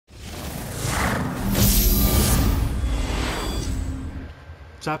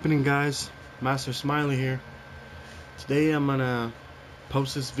What's happening, guys? Master Smiley here. Today I'm gonna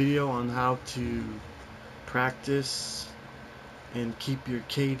post this video on how to practice and keep your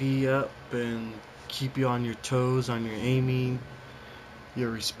KD up and keep you on your toes on your aiming, your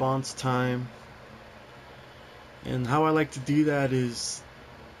response time. And how I like to do that is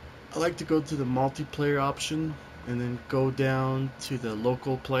I like to go to the multiplayer option and then go down to the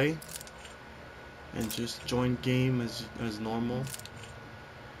local play and just join game as normal.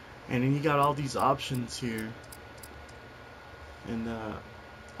 And then you got all these options here, and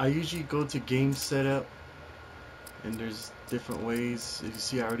I usually go to game setup, and there's different ways. As you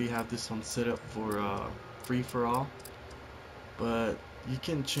see, I already have this one set up for free for all, but you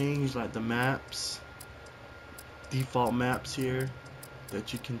can change like the maps, default maps here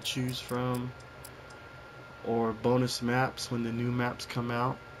that you can choose from, or bonus maps when the new maps come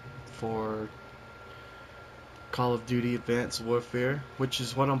out for Call of Duty Advanced Warfare, which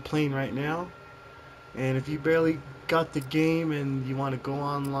is what I'm playing right now. And if you barely got the game and you want to go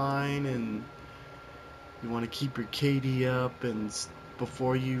online and you want to keep your KD up and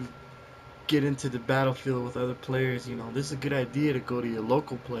before you get into the battlefield with other players, you know, this is a good idea to go to your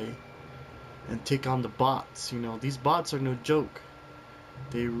local play and take on the bots. You know, these bots are no joke.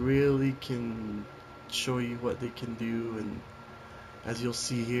 They really can show you what they can do, and as you'll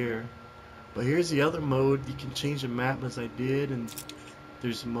see here. But here's the other mode. You can change the map as I did, and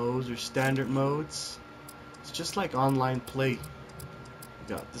there's modes or standard modes. It's just like online play. You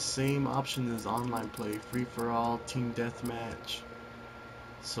got the same option as online play: free for all, team deathmatch,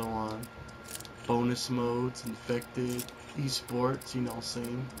 so on. Bonus modes, infected, esports, you know,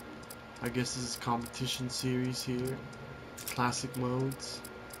 same. I guess this is competition series here. Classic modes,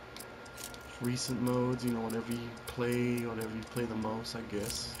 recent modes, you know, whatever you play the most, I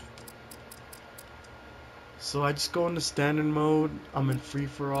guess. So I just go into standard mode. I'm in free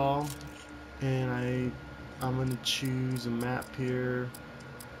for all, and I'm gonna choose a map here.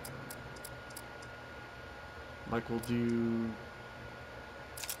 Like we'll do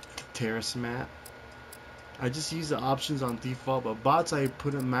terrace map. I just use the options on default, but bots I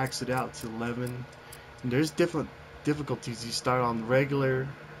put them maxed out to 11. And there's different difficulties. You start on regular.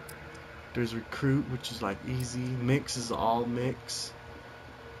 There's recruit, which is like easy. Mix is all mix.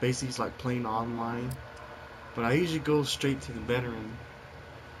 Basically, it's like playing online. But I usually go straight to the veteran.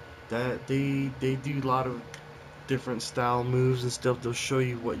 That they do a lot of different style moves and stuff. They'll show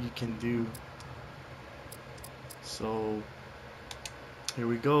you what you can do. So here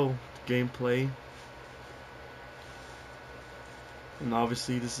we go, gameplay. And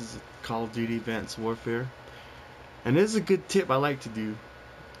obviously this is Call of Duty Advanced Warfare. And this is a good tip I like to do.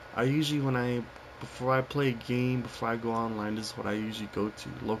 I usually before I play a game, before I go online, this is what I usually go to,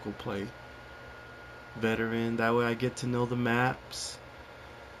 local play. Veteran, that way I get to know the maps,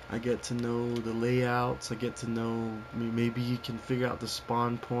 I get to know the layouts, I get to know, maybe you can figure out the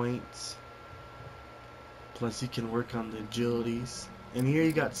spawn points, plus you can work on the agilities. And here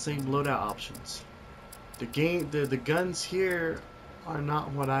you got same loadout options. The guns here are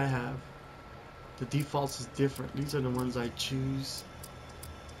not what I have. The defaults is different. These are the ones I choose.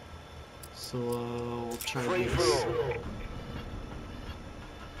 So we'll try this.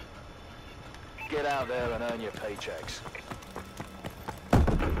 Get out there and earn your paychecks.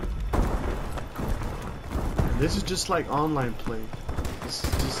 And this is just like online play. This is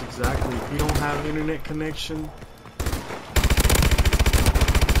just exactly, if you don't have internet connection, you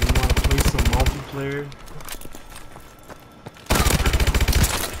want to play some multiplayer,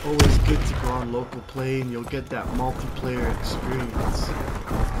 always good to go on local play and you'll get that multiplayer experience.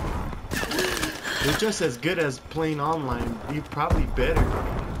 They're just as good as playing online, you're probably better.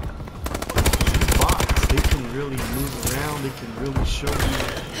 They can really move around, they can really show you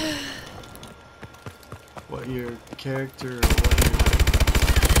what your character or what your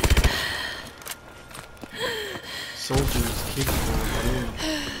soldier is capable of doing.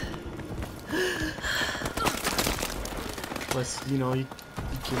 Plus, you know, you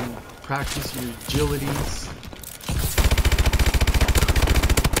can practice your agilities,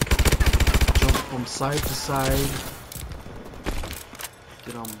 jump from side to side,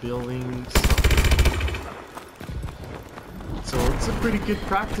 get on buildings. So it's a pretty good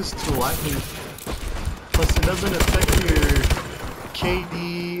practice tool, I think. Plus it doesn't affect your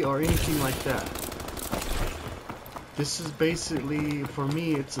KD or anything like that. This is basically, for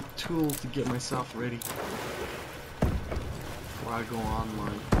me, it's a tool to get myself ready before I go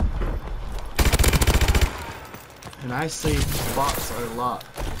online. And I say these bots are a lot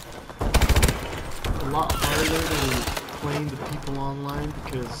harder than playing the people online,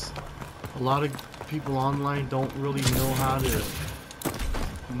 because a lot of people online don't really know how to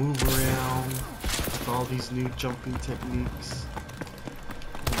move around with all these new jumping techniques,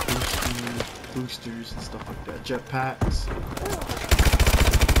 boosters and stuff like that, jetpacks.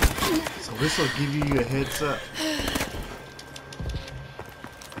 So this will give you a heads up.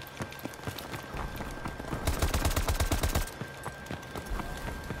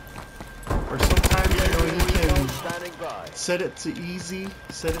 Or sometimes, you know, you can set it to easy,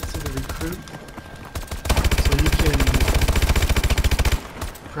 set it to the recruit, so you can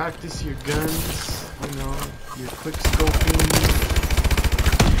practice your guns, you know, your quick scoping,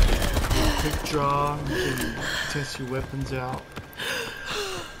 your quick draw. You can test your weapons out.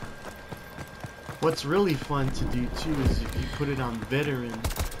 What's really fun to do too is if you put it on veteran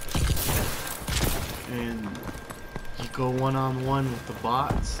and you go one-on-one with the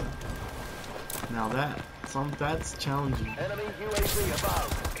bots. Now that's challenging. Enemy UAV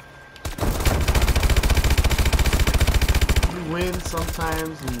above. You win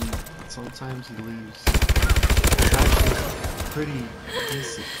sometimes and sometimes you lose. It's actually pretty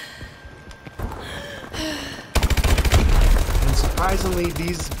decent. And surprisingly,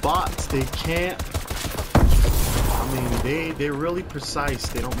 these bots, they can't, I mean, they're really precise.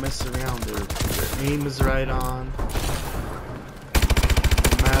 They don't mess around. Their aim is right on.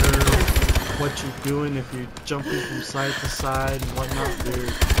 No matter what you're doing, if you're jumping from side to side and whatnot, their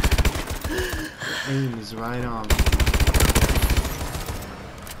aim is right on.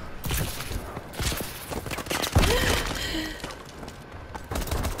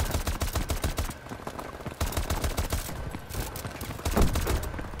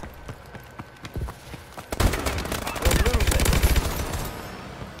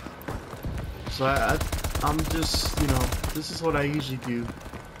 So I'm just, you know, this is what I usually do.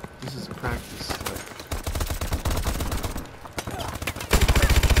 This is practice.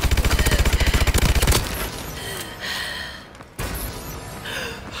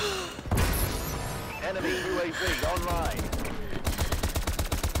 Enemy UAV online.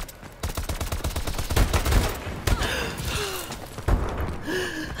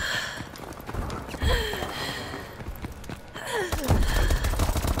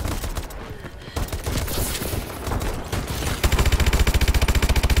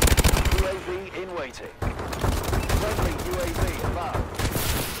 Friendly UAV above.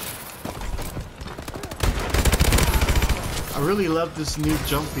 I really love this new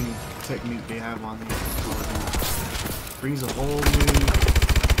jumping technique they have on here. Brings a whole new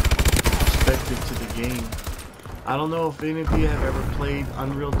perspective to the game. I don't know if any of you have ever played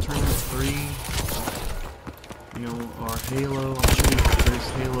Unreal Tournament 3, you know, or Halo. I'm sure there's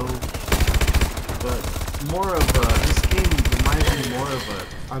Halo, but more of this game reminds me more of a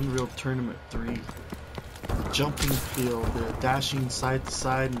Unreal Tournament 3. The jumping feel, the dashing side to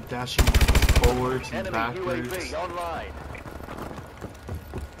side and dashing forwards and backwards. UAV online.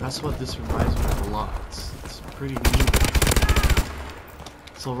 That's what this reminds me of a lot. It's pretty neat.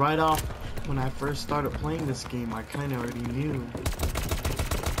 So right off, when I first started playing this game, I kind of already knew.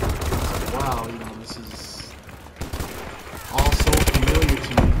 Wow, you know, this is all so familiar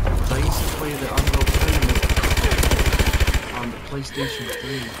to me. I used to play the Unreal Tournament on the PlayStation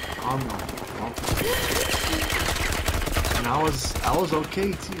 3 online. And I was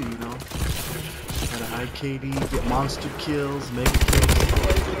okay too, you know. Had a high KD, get monster kills, mega kills.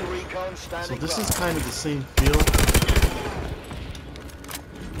 So this is kind of the same feel.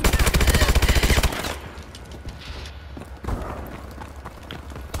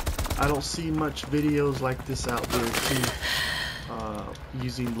 I don't see much videos like this out there too,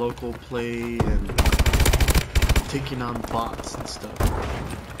 using local play and taking on bots and stuff.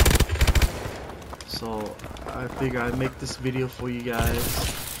 So I figure I'd make this video for you guys,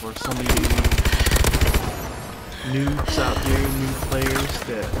 for some of you noobs out there, new players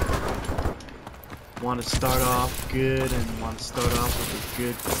that want to start off good and want to start off with a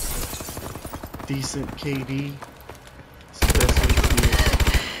good, decent KD. It's the best way to do it.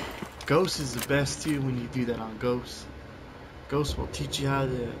 Ghost is the best too when you do that on Ghost. Ghost will teach you how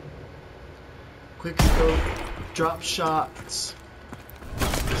to quick scope, drop shots,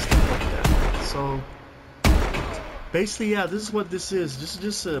 stuff like that. So basically, yeah, this is what this is. This is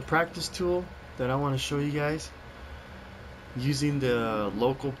just a practice tool that I want to show you guys, using the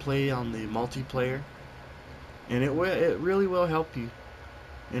local play on the multiplayer, and it really will help you.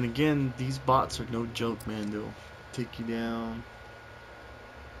 And again, these bots are no joke, man. They'll take you down.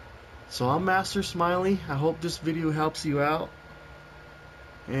 So I'm Master Smiley. I hope this video helps you out,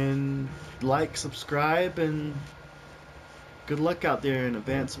 and like, subscribe, and good luck out there in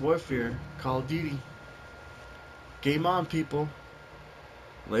Advanced Warfare, Call of Duty. Game on, people.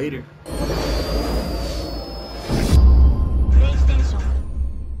 Later.